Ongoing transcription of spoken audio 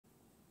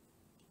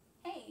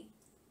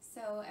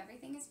So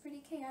everything is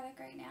pretty chaotic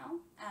right now,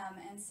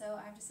 and so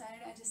I've decided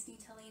I just need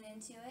to lean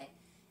into it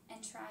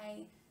and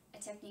try a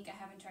technique I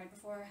haven't tried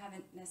before,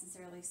 haven't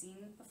necessarily seen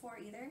before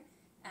either,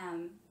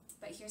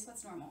 but here's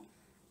what's normal.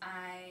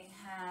 I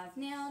have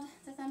nailed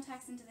the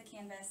thumbtacks into the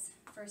canvas.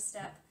 First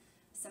step,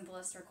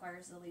 simplest,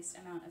 requires the least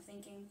amount of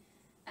thinking.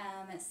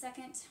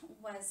 Second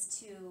was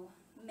to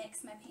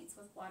mix my paints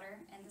with water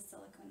and the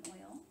silicone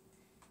oil,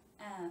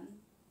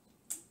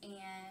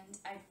 and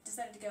I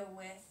decided to go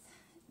with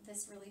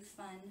this really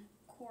fun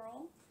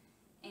coral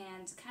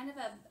and kind of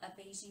a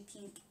beigey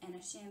pink and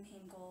a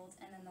champagne gold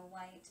and then the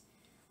white.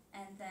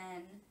 And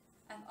then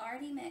I've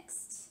already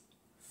mixed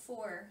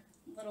 4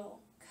 little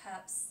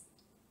cups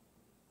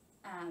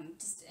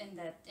just in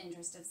the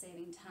interest of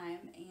saving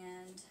time,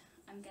 and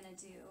I'm gonna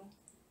do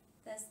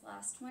this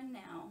last one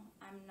now.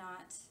 I'm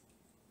not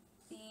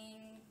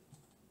being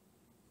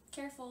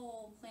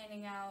careful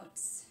planning out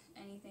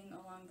anything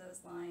along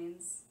those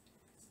lines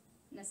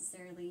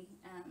necessarily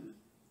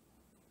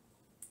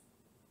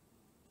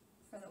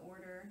for the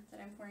order that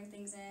I'm pouring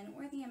things in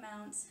or the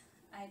amount.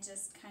 I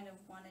just kind of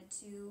wanted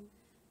to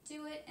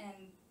do it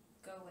and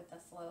go with the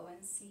flow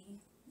and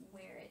see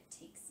where it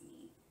takes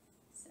me.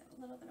 So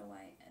a little bit of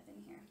white up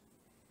in here.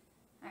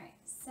 Alright,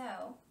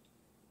 so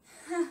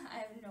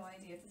I have no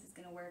idea if this is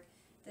going to work.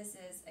 This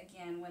is,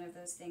 again, one of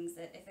those things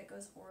that if it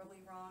goes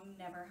horribly wrong,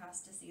 never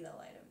has to see the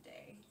light of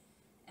day.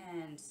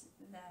 And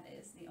that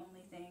is the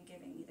only thing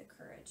giving me the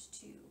courage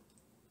to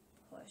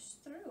push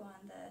through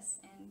on this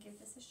and give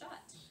this a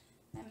shot.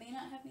 I may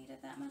not have needed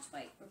that much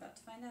white. We're about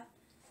to find out.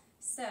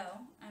 So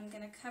I'm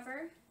going to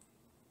cover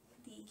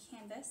the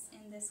canvas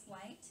in this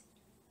white,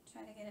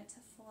 try to get it to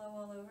flow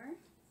all over.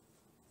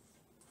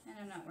 And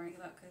I'm not worrying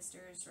about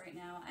coasters right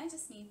now. I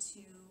just need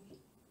to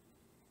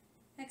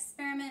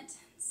experiment,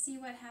 see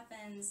what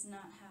happens,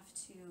 not have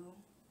to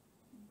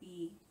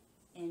be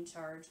in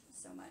charge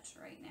so much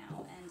right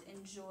now, and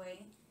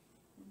enjoy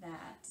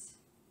that.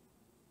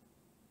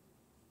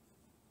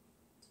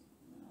 Do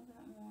a little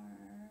bit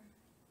more.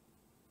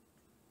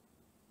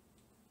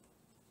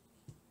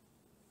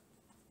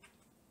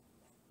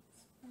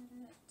 Spread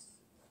it.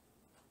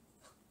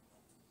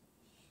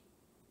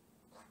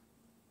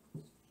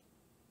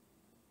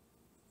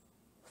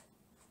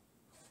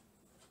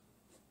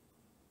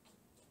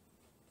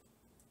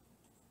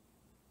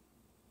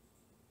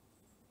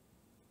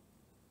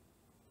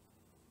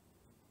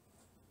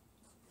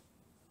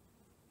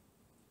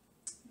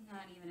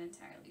 Not even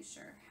entirely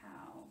sure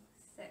how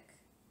thick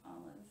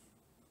all of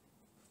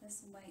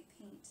this white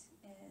paint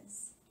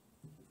is.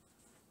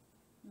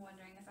 I'm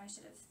wondering if I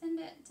should have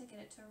thinned it to get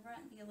it to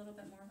be a little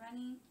bit more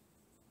runny.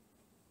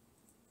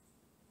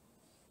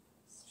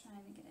 Just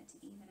trying to get it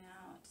to even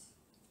out.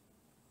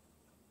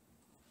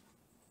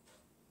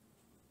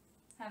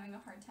 Having a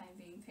hard time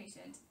being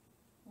patient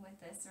with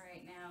this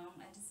right now.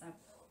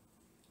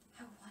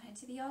 I want it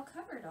to be all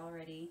covered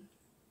already.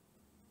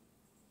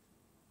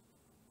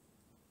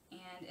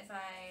 And if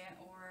I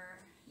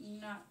were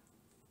not,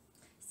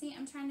 see,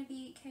 I'm trying to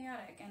be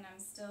chaotic and I'm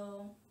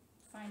still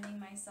finding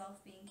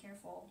myself being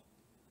careful.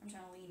 I'm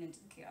trying to lean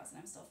into the chaos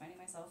and I'm still finding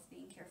myself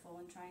being careful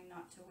and trying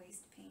not to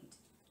waste paint.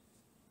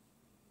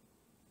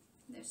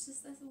 There's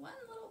just this one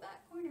little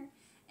back corner,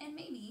 and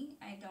maybe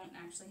I don't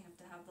actually have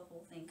to have the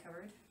whole thing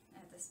covered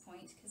at this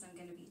point because I'm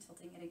going to be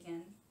tilting it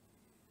again.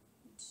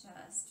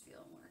 Just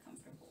feel more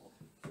comfortable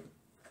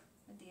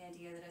with the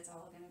idea that it's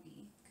all going to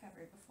be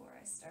covered before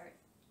I start.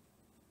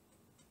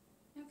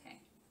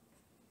 Okay,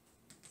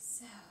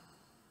 so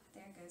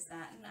there goes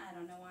that, and I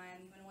don't know why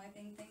I'm even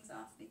wiping things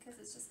off because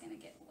it's just going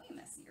to get way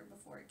messier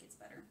before it gets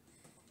better.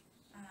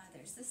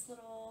 There's this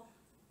little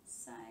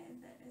side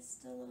that is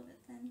still a little bit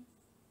thin.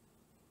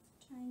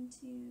 Trying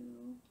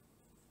to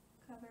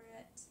cover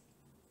it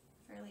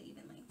fairly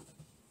evenly.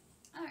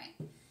 Alright,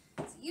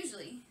 so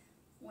usually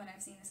when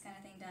I've seen this kind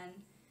of thing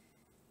done,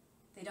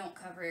 they don't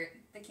cover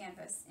the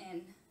canvas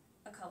in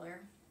a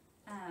color.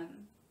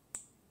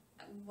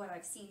 What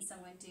I've seen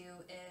someone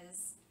do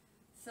is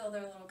fill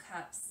their little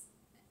cups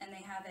and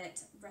they have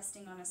it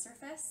resting on a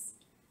surface,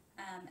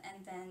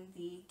 and then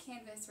the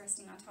canvas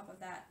resting on top of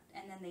that,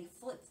 and then they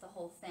flip the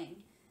whole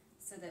thing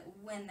so that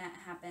when that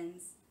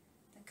happens,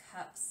 the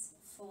cups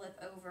flip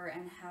over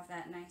and have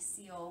that nice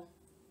seal.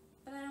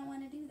 But I don't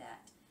want to do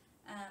that.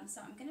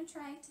 So I'm going to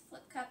try to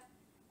flip cup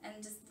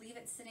and just leave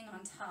it sitting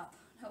on top.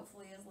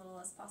 Hopefully as little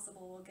as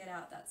possible will get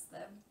out. That's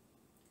the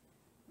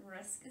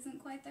risk, isn't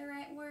quite the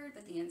right word,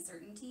 but the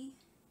uncertainty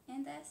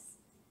in this.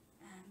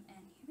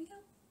 And here we go.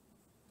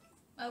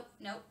 Oh,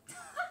 nope.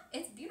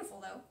 It's beautiful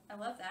though. I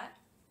love that.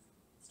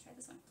 Let's try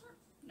this one.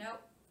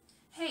 Nope.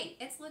 Hey,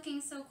 it's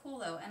looking so cool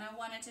though, and I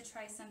wanted to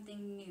try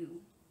something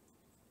new.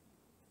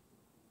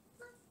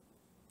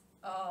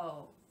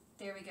 Oh,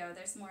 there we go.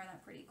 There's more of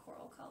that pretty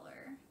coral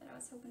color that I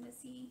was hoping to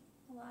see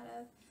a lot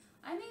of.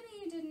 Maybe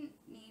you didn't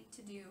need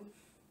to do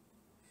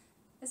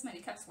this many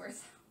cups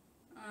worth.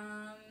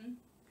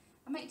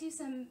 I might do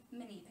some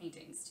mini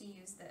paintings to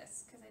use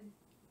this because I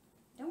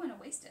don't want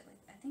to waste it.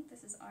 Like, I think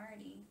this is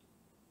already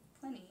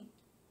plenty.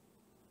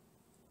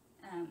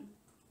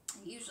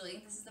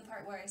 Usually, this is the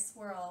part where I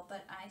swirl,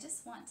 but I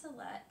just want to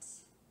let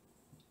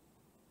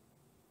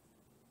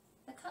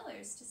the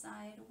colors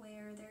decide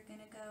where they're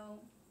gonna go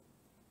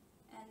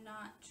and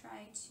not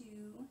try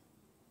to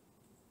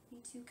be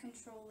too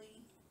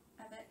controlly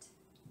of it.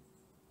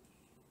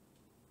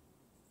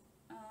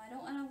 Oh, I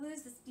don't want to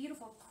lose this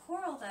beautiful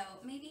coral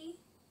though. Maybe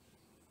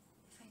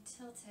if I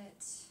tilt it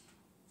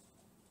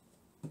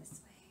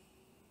this way.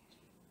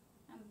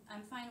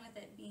 I'm fine with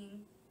it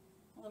being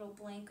a little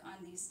blank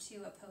on these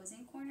two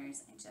opposing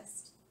corners. I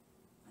just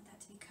want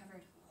that to be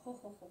covered. Ho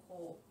ho ho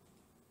ho.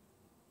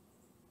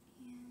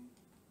 And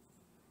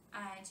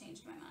I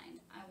changed my mind.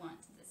 I want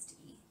this to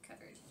be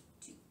covered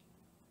too.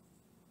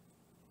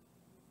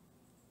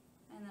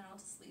 And then I'll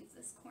just leave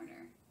this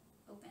corner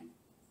open.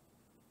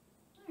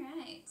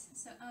 Alright,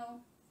 so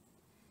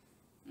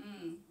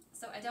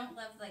so I don't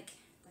love like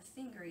the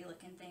fingery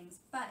looking things,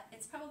 but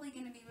it's probably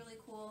going to be really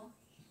cool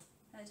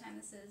by the time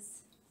this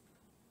is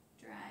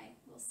dry.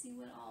 We'll see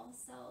what all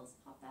cells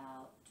pop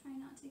out. Try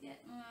not to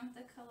get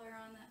the color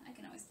on the, I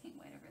can always paint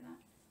white over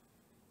that,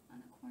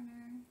 on the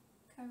corner,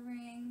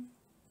 covering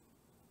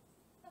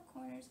the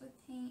corners with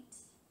paint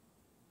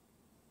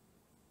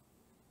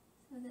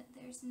so that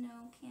there's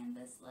no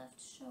canvas left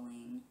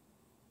showing.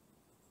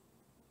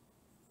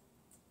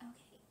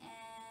 Okay,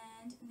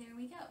 and there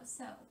we go.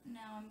 So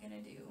now I'm going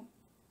to do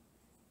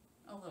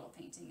a little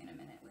painting in a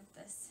minute with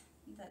this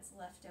that's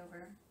left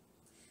over.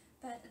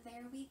 But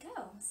there we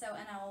go. So,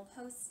 and I'll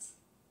post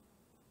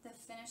the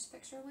finished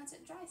picture once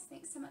it dries.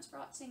 Thanks so much for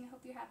watching. I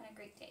hope you're having a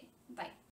great day. Bye.